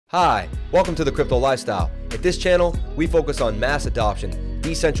Hi, welcome to the Crypto Lifestyle. At this channel, we focus on mass adoption,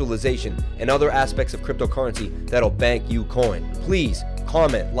 decentralization, and other aspects of cryptocurrency that'll bank you coin. Please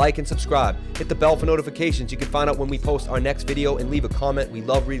comment, like, and subscribe. Hit the bell for notifications. You can find out when we post our next video and leave a comment. We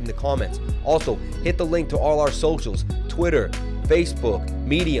love reading the comments. Also, hit the link to all our socials, Twitter, Facebook,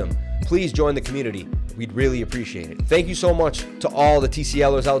 Medium. Please join the community. We'd really appreciate it. Thank you so much to all the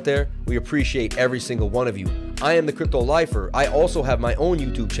TCLers out there. We appreciate every single one of you. I am the Crypto Lifer. I also have my own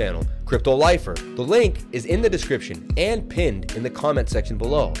YouTube channel, Crypto Lifer. The link is in the description and pinned in the comment section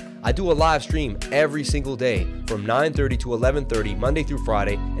below. I do a live stream every single day from 9:30 to 11:30, Monday through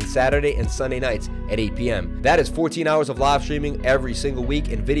Friday, and Saturday and Sunday nights at 8 p.m. That is 14 hours of live streaming every single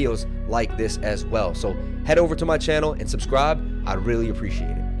week and videos like this as well. So head over to my channel and subscribe. I'd really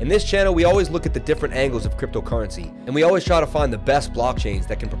appreciate it. In this channel, we always look at the different angles of cryptocurrency, and we always try to find the best blockchains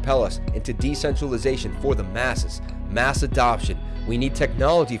that can propel us into decentralization for the masses, mass adoption. We need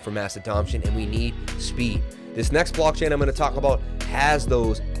technology for mass adoption, and we need speed. This next blockchain I'm going to talk about has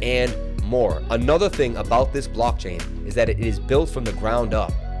those and more. Another thing about this blockchain is that it is built from the ground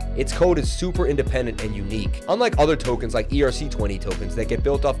up. Its code is super independent and unique, unlike other tokens like ERC20 tokens that get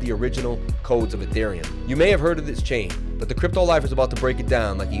built off the original codes of Ethereum. You may have heard of this chain, but the Crypto Lifer is about to break it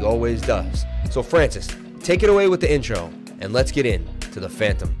down like he always does. So Francis, take it away with the intro, and let's get into the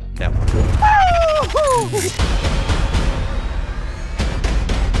Fantom Network.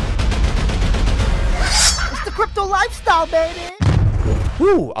 It's the Crypto Lifestyle, baby!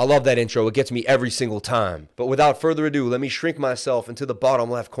 Woo, I love that intro. It gets me every single time. But without further ado, let me shrink myself into the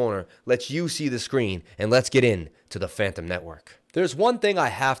bottom left corner, let you see the screen, and let's get into the Fantom Network. There's one thing I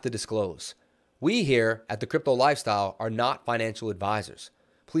have to disclose. We here at the Crypto Lifestyle are not financial advisors.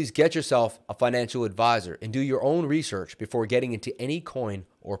 Please get yourself a financial advisor and do your own research before getting into any coin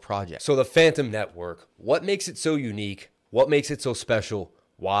or project. So the Fantom Network, what makes it so unique? What makes it so special?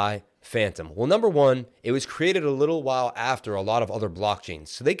 Why Fantom? Well, number one, it was created a little while after a lot of other blockchains,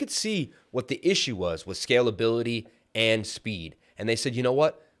 so they could see what the issue was with scalability and speed. And they said, you know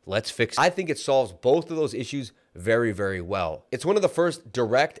what? Let's fix it. I think it solves both of those issues very, very well. It's one of the first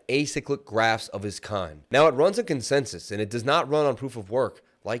direct acyclic graphs of its kind. Now, it runs a consensus, and it does not run on proof of work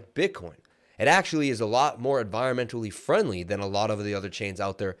like Bitcoin. It actually is a lot more environmentally friendly than a lot of the other chains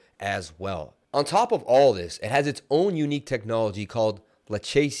out there as well. On top of all this, it has its own unique technology called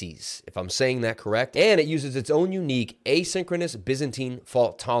Lachesis, if I'm saying that correct, and it uses its own unique asynchronous Byzantine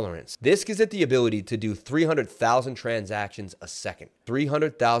fault tolerance. This gives it the ability to do 300,000 transactions a second.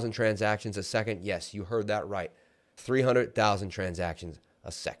 300,000 transactions a second. Yes, you heard that right. 300,000 transactions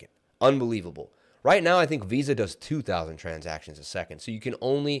a second. Unbelievable. Right now, I think Visa does 2,000 transactions a second. So you can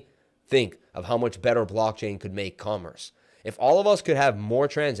only think of how much better blockchain could make commerce. If all of us could have more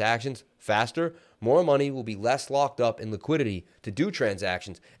transactions faster, more money will be less locked up in liquidity to do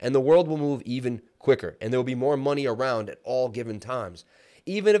transactions, and the world will move even quicker, and there will be more money around at all given times.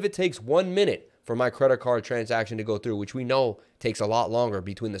 Even if it takes 1 minute for my credit card transaction to go through, which we know takes a lot longer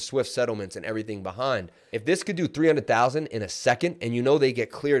between the SWIFT settlements and everything behind. If this could do 300,000 in a second, and you know they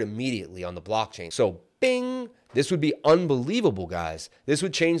get cleared immediately on the blockchain. So bing! This would be unbelievable, guys. This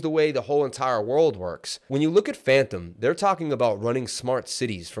would change the way the whole entire world works. When you look at Fantom, they're talking about running smart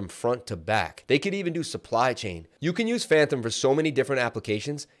cities from front to back. They could even do supply chain. You can use Fantom for so many different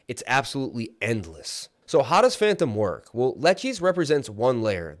applications, it's absolutely endless. So how does Fantom work? Well, Lachesis represents one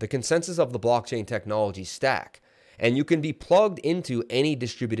layer, the consensus of the blockchain technology stack, and you can be plugged into any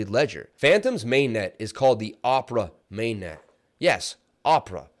distributed ledger. Fantom's mainnet is called the Opera mainnet. Yes,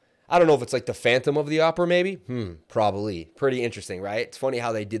 Opera. I don't know if it's like the Phantom of the Opera, maybe? Probably. Pretty interesting, right? It's funny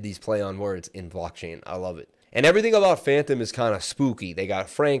how they did these play on words in blockchain. I love it. And everything about Fantom is kind of spooky. They got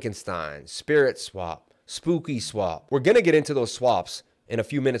Frankenstein, Spirit Swap, Spooky Swap. We're going to get into those swaps in a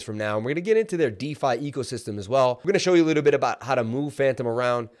few minutes from now, and we're going to get into their DeFi ecosystem as well. We're going to show you a little bit about how to move Fantom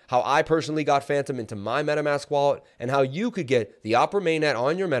around, how I personally got Fantom into my MetaMask wallet, and how you could get the Opera mainnet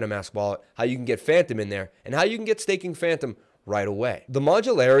on your MetaMask wallet, how you can get Fantom in there, and how you can get staking Fantom right away. The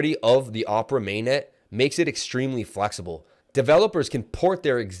modularity of the Opera mainnet makes it extremely flexible. Developers can port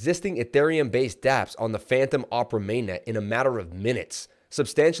their existing Ethereum-based dApps on the Fantom Opera mainnet in a matter of minutes,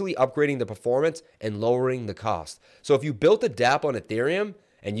 substantially upgrading the performance and lowering the cost. So if you built a dApp on Ethereum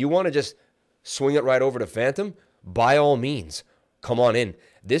and you want to just swing it right over to Fantom, by all means, come on in.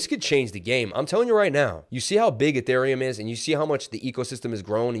 This could change the game. I'm telling you right now, you see how big Ethereum is, and you see how much the ecosystem has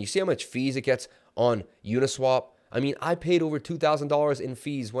grown, and you see how much fees it gets on Uniswap. I mean, I paid over $2,000 in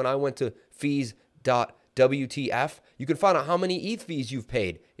fees when I went to fees.wtf. You can find out how many ETH fees you've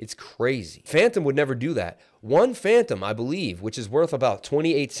paid. It's crazy. Fantom would never do that. One Fantom, I believe, which is worth about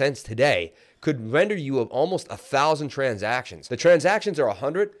 28 cents today, could render you of almost 1,000 transactions. The transactions are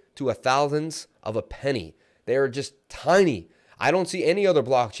 100 to 1,000ths of a penny. They are just tiny. I don't see any other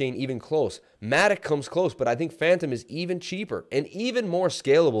blockchain even close. Matic comes close, but I think Fantom is even cheaper and even more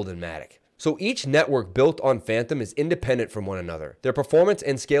scalable than Matic. So each network built on Fantom is independent from one another. Their performance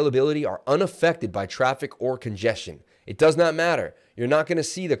and scalability are unaffected by traffic or congestion. It does not matter. You're not going to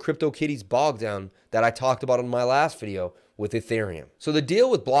see the CryptoKitties bog down that I talked about in my last video with Ethereum. So the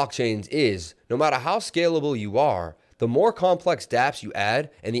deal with blockchains is, no matter how scalable you are, the more complex dApps you add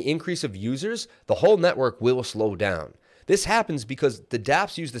and the increase of users, the whole network will slow down. This happens because the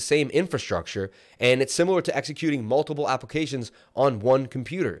dApps use the same infrastructure, and it's similar to executing multiple applications on one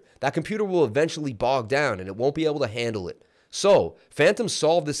computer. That computer will eventually bog down and it won't be able to handle it. So, Fantom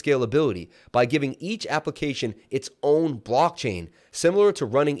solved the scalability by giving each application its own blockchain, similar to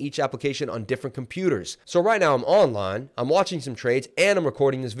running each application on different computers. So right now I'm online, I'm watching some trades, and I'm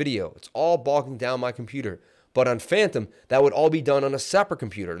recording this video. It's all bogging down my computer. But on Fantom, that would all be done on a separate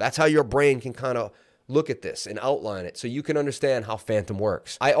computer. That's how your brain can kind of look at this and outline it so you can understand how Fantom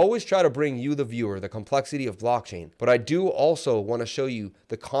works. I always try to bring you, the viewer, the complexity of blockchain, but I do also want to show you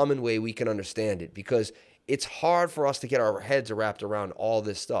the common way we can understand it, because it's hard for us to get our heads wrapped around all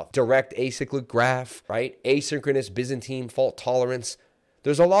this stuff. Direct acyclic graph, right? Asynchronous Byzantine fault tolerance.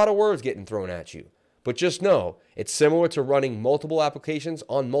 There's a lot of words getting thrown at you. But just know, it's similar to running multiple applications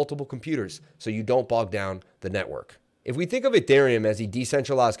on multiple computers so you don't bog down the network. If we think of Ethereum as a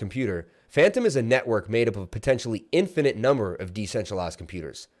decentralized computer, Fantom is a network made up of a potentially infinite number of decentralized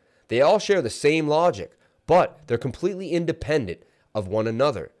computers. They all share the same logic, but they're completely independent of one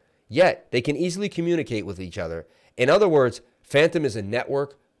another. Yet, they can easily communicate with each other. In other words, Fantom is a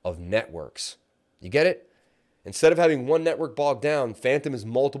network of networks. You get it? Instead of having one network bogged down, Fantom is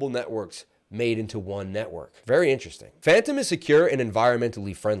multiple networks made into one network. Very interesting. Fantom is secure and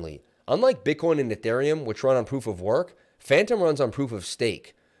environmentally friendly. Unlike Bitcoin and Ethereum, which run on proof of work, Fantom runs on proof of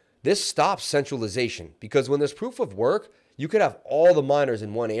stake. This stops centralization, because when there's proof of work, you could have all the miners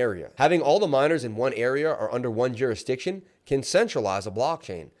in one area. Having all the miners in one area or under one jurisdiction can centralize a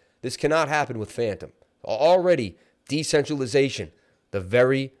blockchain. This cannot happen with Fantom. Already, decentralization, the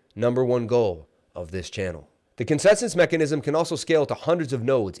very #1 goal of this channel. The consensus mechanism can also scale to hundreds of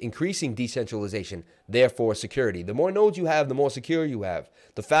nodes, increasing decentralization, therefore security. The more nodes you have, the more secure you have.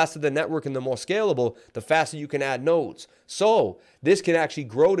 The faster the network and the more scalable, the faster you can add nodes. So this can actually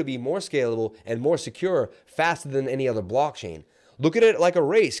grow to be more scalable and more secure faster than any other blockchain. Look at it like a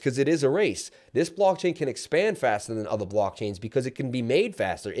race, because it is a race. This blockchain can expand faster than other blockchains because it can be made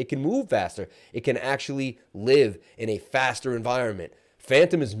faster, it can move faster, it can actually live in a faster environment.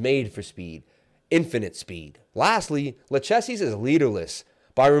 Fantom is made for speed. Infinite speed. Lastly, Lachesis is leaderless.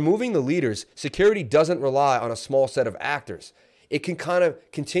 By removing the leaders, security doesn't rely on a small set of actors. It can kind of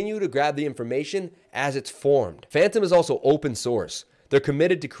continue to grab the information as it's formed. Fantom is also open source. They're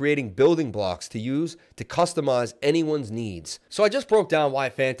committed to creating building blocks to use to customize anyone's needs. So I just broke down why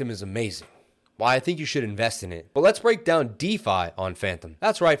Fantom is amazing, why I think you should invest in it. But let's break down DeFi on Fantom.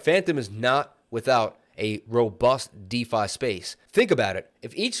 That's right, Fantom is not without a robust DeFi space. Think about it.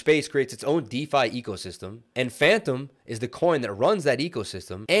 If each space creates its own DeFi ecosystem, and Fantom is the coin that runs that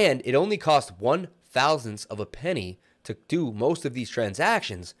ecosystem, and it only costs 1/1000th of a penny to do most of these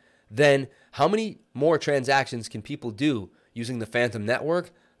transactions, then how many more transactions can people do using the Fantom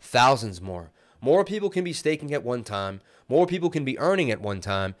network? Thousands more. More people can be staking at one time, more people can be earning at one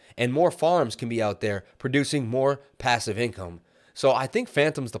time, and more farms can be out there producing more passive income. So I think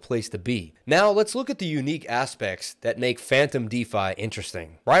Fantom's the place to be. Now let's look at the unique aspects that make Fantom DeFi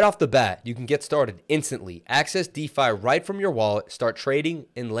interesting. Right off the bat, you can get started instantly. Access DeFi right from your wallet, start trading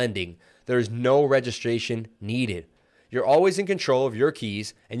and lending. There is no registration needed. You're always in control of your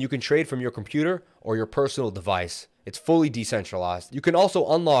keys, and you can trade from your computer or your personal device. It's fully decentralized. You can also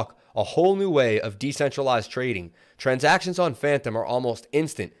unlock a whole new way of decentralized trading. Transactions on Fantom are almost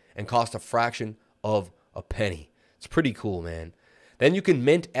instant and cost a fraction of a penny. It's pretty cool, man. Then you can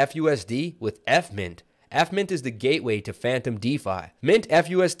mint FUSD with FMint. FMint is the gateway to Fantom DeFi. Mint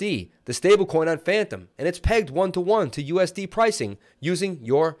FUSD, the stablecoin on Fantom, and it's pegged 1-to-1 to USD pricing using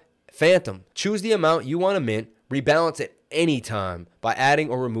your Fantom. Choose the amount you want to mint, rebalance at any time by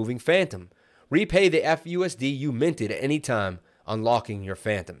adding or removing Fantom. Repay the FUSD you minted at any time, unlocking your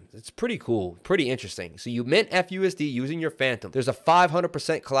Fantom. It's pretty cool, pretty interesting. So you mint FUSD using your Fantom. There's a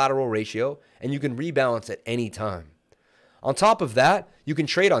 500% collateral ratio, and you can rebalance at any time. On top of that, you can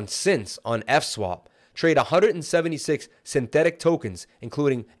trade on synths on FSwap. Trade 176 synthetic tokens,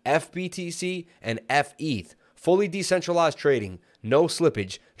 including FBTC and FETH. Fully decentralized trading, no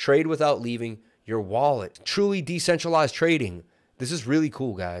slippage, trade without leaving your wallet. Truly decentralized trading This is really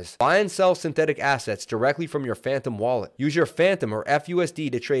cool, guys. Buy and sell synthetic assets directly from your Fantom wallet. Use your Fantom or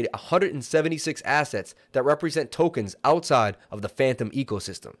FUSD to trade 176 assets that represent tokens outside of the Fantom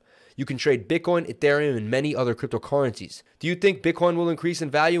ecosystem. You can trade Bitcoin, Ethereum, and many other cryptocurrencies. Do you think Bitcoin will increase in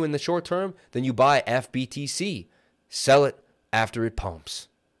value in the short term? Then you buy FBTC. Sell it after it pumps.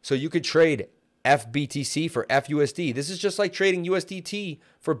 So you could trade FBTC for FUSD. This is just like trading USDT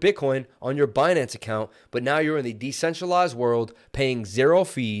for Bitcoin on your Binance account, but now you're in the decentralized world, paying zero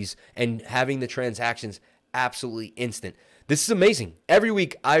fees and having the transactions absolutely instant. This is amazing. Every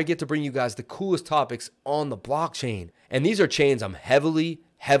week, I get to bring you guys the coolest topics on the blockchain. And these are chains I'm heavily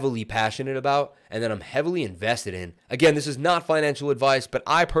passionate about and that I'm heavily invested in. Again, this is not financial advice, but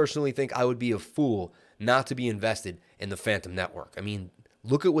I personally think I would be a fool not to be invested in the Fantom Network. I mean,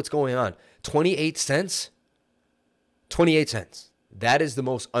 look at what's going on. 28 cents? 28 cents. That is the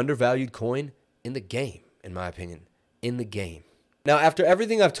most undervalued coin in the game, in my opinion. In the game. Now, after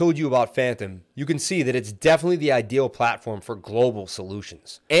everything I've told you about Fantom, you can see that it's definitely the ideal platform for global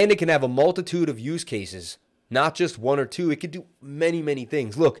solutions. And it can have a multitude of use cases, not just one or two. It could do many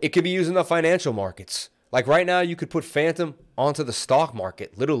things. Look, it could be used in the financial markets. Like right now, you could put Fantom onto the stock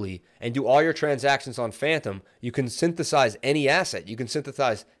market, literally, and do all your transactions on Fantom. You can synthesize any asset. You can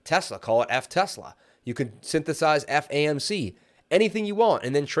synthesize Tesla, call it F Tesla. You can synthesize FAMC, anything you want,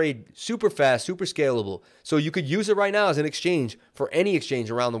 and then trade super fast, super scalable. So you could use it right now as an exchange for any exchange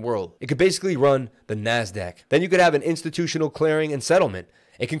around the world. It could basically run the NASDAQ. Then you could have an institutional clearing and settlement.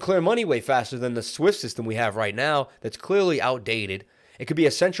 It can clear money way faster than the SWIFT system we have right now that's clearly outdated. It could be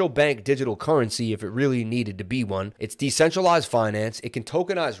a central bank digital currency if it really needed to be one. It's decentralized finance. It can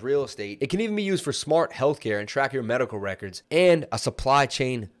tokenize real estate. It can even be used for smart healthcare and track your medical records, and a supply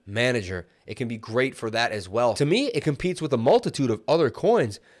chain manager. It can be great for that as well. To me, it competes with a multitude of other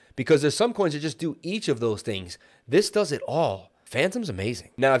coins because there's some coins that just do each of those things. This does it all. Fantom's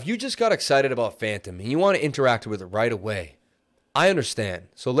amazing. Now, if you just got excited about Fantom and you want to interact with it right away, I understand.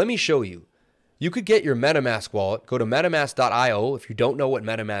 So let me show you. You could get your MetaMask wallet. Go to metamask.io if you don't know what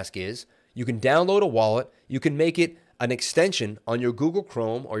MetaMask is. You can download a wallet. You can make it an extension on your Google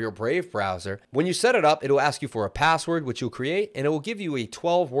Chrome or your Brave browser. When you set it up, it'll ask you for a password, which you'll create, and it will give you a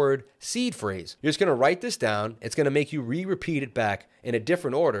 12-word seed phrase. You're just going to write this down. It's going to make you repeat it back in a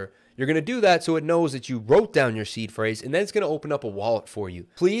different order. You're going to do that so it knows that you wrote down your seed phrase, and then it's going to open up a wallet for you.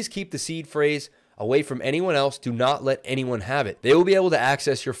 Please keep the seed phrase away from anyone else. Do not let anyone have it. They will be able to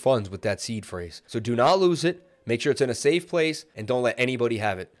access your funds with that seed phrase. So do not lose it. Make sure it's in a safe place and don't let anybody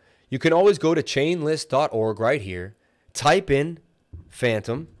have it. You can always go to chainlist.org right here. Type in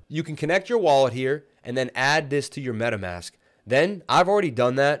Fantom. You can connect your wallet here and then add this to your MetaMask. Then I've already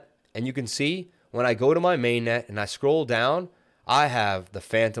done that, and you can see when I go to my mainnet and I scroll down, I have the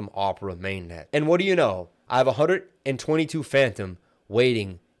Fantom Opera mainnet. And what do you know? I have 122 Fantom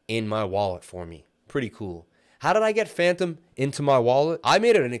waiting in my wallet for me. Pretty cool. How did I get Fantom into my wallet? I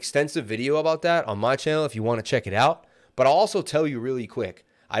made an extensive video about that on my channel if you want to check it out. But I'll also tell you really quick.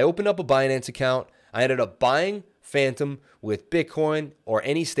 I opened up a Binance account. I ended up buying Fantom with Bitcoin or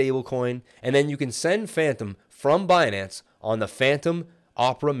any stable coin. And then you can send Fantom from Binance on the Fantom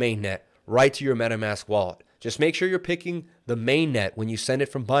Opera mainnet right to your MetaMask wallet. Just make sure you're picking the mainnet when you send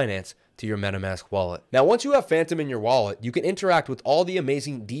it from Binance to your MetaMask wallet. Now, once you have Fantom in your wallet, you can interact with all the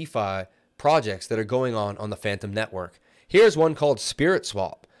amazing DeFi projects that are going on the Fantom network. Here's one called Spirit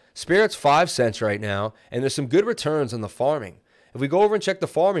Swap. Spirit's 5 cents right now, and there's some good returns on the farming. If we go over and check the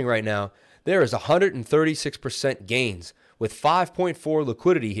farming right now, there is 136% gains with 5.4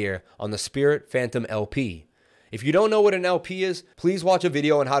 liquidity here on the Spirit Fantom LP. If you don't know what an LP is, please watch a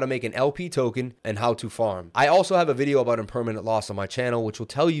video on how to make an LP token and how to farm. I also have a video about impermanent loss on my channel, which will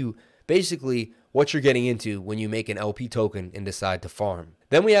tell you basically what you're getting into when you make an LP token and decide to farm.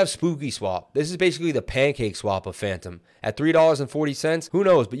 Then we have Spooky Swap. This is basically the pancake swap of Fantom. At $3.40, who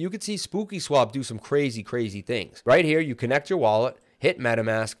knows, but you could see Spooky Swap do some crazy things. Right here, you connect your wallet, hit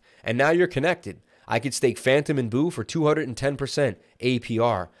MetaMask, and now you're connected. I could stake Fantom and Boo for 210%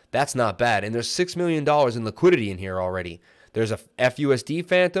 APR. That's not bad. And there's $6 million in liquidity in here already. There's a FUSD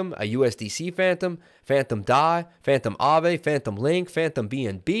Fantom, a USDC Fantom, Fantom DAI, Fantom Aave, Fantom Link, Fantom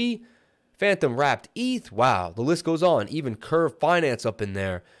BNB, Fantom Wrapped ETH. Wow, the list goes on. Even Curve Finance up in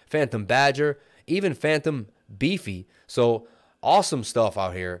there. Fantom Badger, even Fantom Beefy. So awesome stuff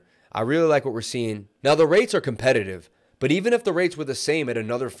out here. I really like what we're seeing. Now the rates are competitive, but even if the rates were the same at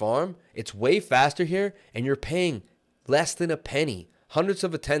another farm, it's way faster here, and you're paying less than a penny, hundredths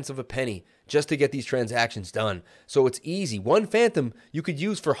of a tenth of a penny, just to get these transactions done. So it's easy. One Fantom you could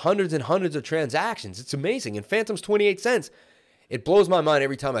use for hundreds and hundreds of transactions. It's amazing. And Fantom's 28 cents. It blows my mind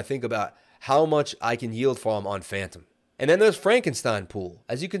every time I think about how much I can yield farm on Fantom. And then there's Frankenstein Pool.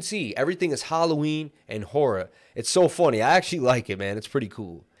 As you can see, everything is Halloween and horror. It's so funny. I actually like it, man. It's pretty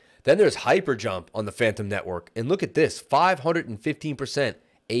cool. Then there's Hyperjump on the Fantom Network. And look at this, 515%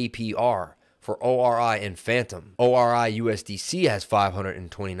 APR for ORI and Fantom. ORI USDC has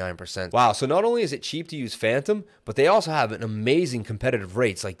 529%. Wow, so not only is it cheap to use Fantom, but they also have an amazing competitive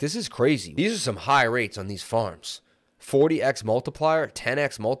rates. Like, this is crazy. These are some high rates on these farms. 40x multiplier,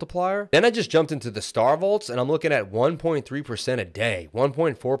 10x multiplier. Then I just jumped into the Star Vaults and I'm looking at 1.3% a day,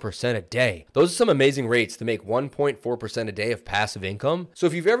 1.4% a day. Those are some amazing rates to make 1.4% a day of passive income. So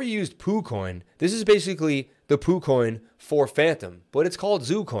if you've ever used PooCoin, this is basically the PooCoin for Fantom, but it's called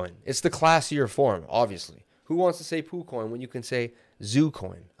ZooCoin. It's the classier form, obviously. Who wants to say PooCoin when you can say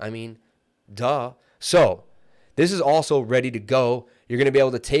ZooCoin? I mean, duh. So this is also ready to go. You're going to be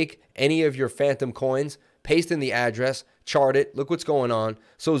able to take any of your Fantom coins, paste in the address, chart it, look what's going on.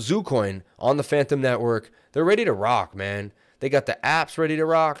 So ZooCoin on the Fantom Network, they're ready to rock, man. They got the apps ready to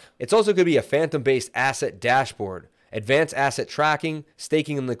rock. It's also going to be a Fantom-based asset dashboard, advanced asset tracking,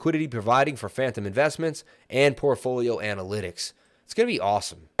 staking and liquidity providing for Fantom investments, and portfolio analytics. It's going to be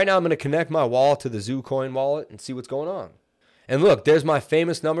awesome. Right now, I'm going to connect my wallet to the ZooCoin wallet and see what's going on. And look, there's my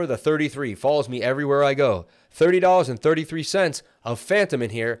famous number, the 33. Follows me everywhere I go. $30.33 of Fantom in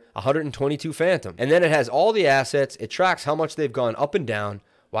here, 122 Fantom. And then it has all the assets. It tracks how much they've gone up and down.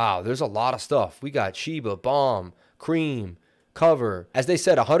 Wow, there's a lot of stuff. We got Shiba, Bomb, Cream, Cover. As they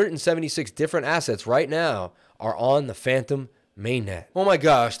said, 176 different assets right now are on the Fantom mainnet. Oh my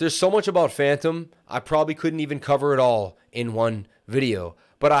gosh, there's so much about Fantom. I probably couldn't even cover it all in one video.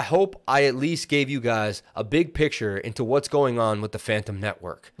 But I hope I at least gave you guys a big picture into what's going on with the Fantom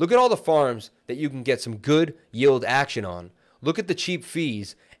Network. Look at all the farms that you can get some good yield action on. Look at the cheap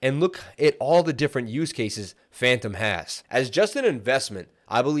fees and look at all the different use cases Fantom has. As just an investment,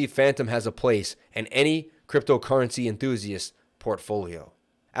 I believe Fantom has a place in any cryptocurrency enthusiast portfolio.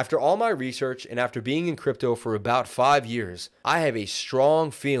 After all my research and after being in crypto for about 5 years, I have a strong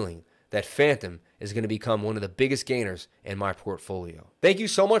feeling that Fantom is going to become one of the biggest gainers in my portfolio. Thank you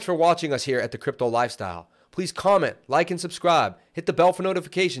so much for watching us here at The Crypto Lifestyle. Please comment, like, and subscribe. Hit the bell for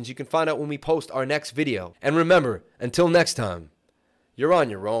notifications. You can find out when we post our next video. And remember, until next time, you're on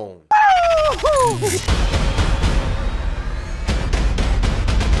your own. It's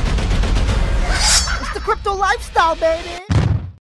the crypto lifestyle, baby.